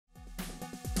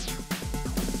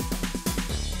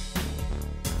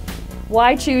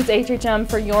Why choose HHM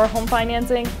for your home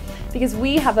financing? Because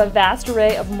we have a vast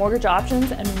array of mortgage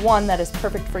options and one that is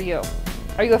perfect for you.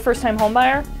 Are you a first-time home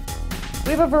buyer?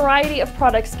 We have a variety of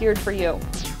products geared for you.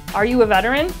 Are you a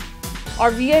veteran?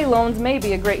 Our VA loans may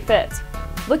be a great fit.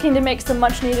 Looking to make some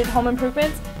much-needed home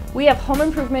improvements? We have home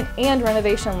improvement and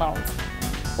renovation loans.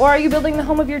 Or are you building the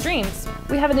home of your dreams?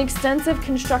 We have an extensive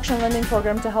construction lending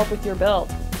program to help with your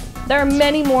build. There are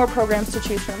many more programs to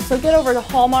choose from, so get over to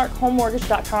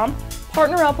hallmarkhomemortgage.com,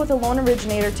 partner up with a loan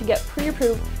originator to get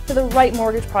pre-approved for the right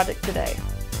mortgage project today.